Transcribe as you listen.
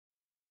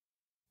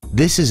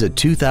This is a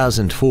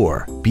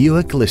 2004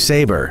 Buick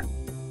LeSabre.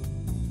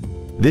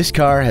 This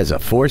car has a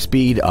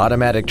 4-speed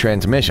automatic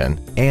transmission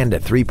and a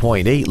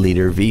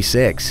 3.8-liter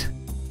V6.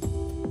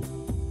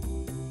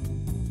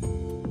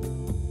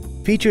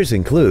 Features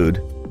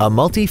include a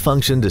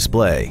multi-function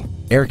display,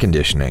 air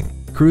conditioning,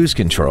 cruise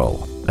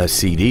control, a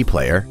CD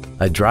player,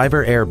 a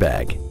driver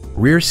airbag,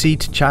 rear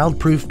seat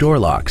child-proof door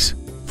locks,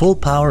 full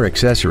power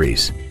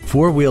accessories,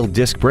 4-wheel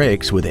disc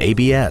brakes with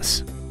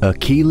ABS, a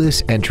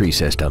keyless entry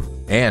system,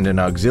 and an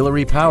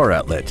auxiliary power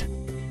outlet.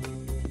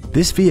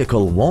 This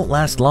vehicle won't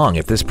last long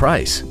at this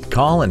price.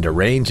 Call and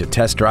arrange a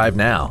test drive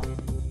now.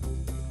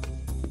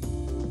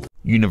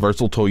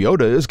 Universal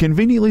Toyota is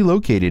conveniently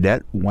located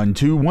at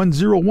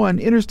 12101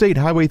 Interstate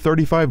Highway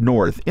 35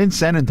 North in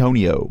San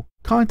Antonio.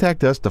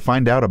 Contact us to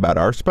find out about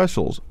our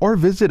specials or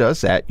visit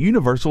us at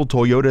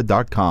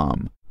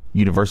universaltoyota.com.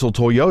 Universal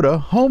Toyota,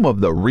 home of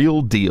the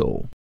real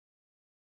deal.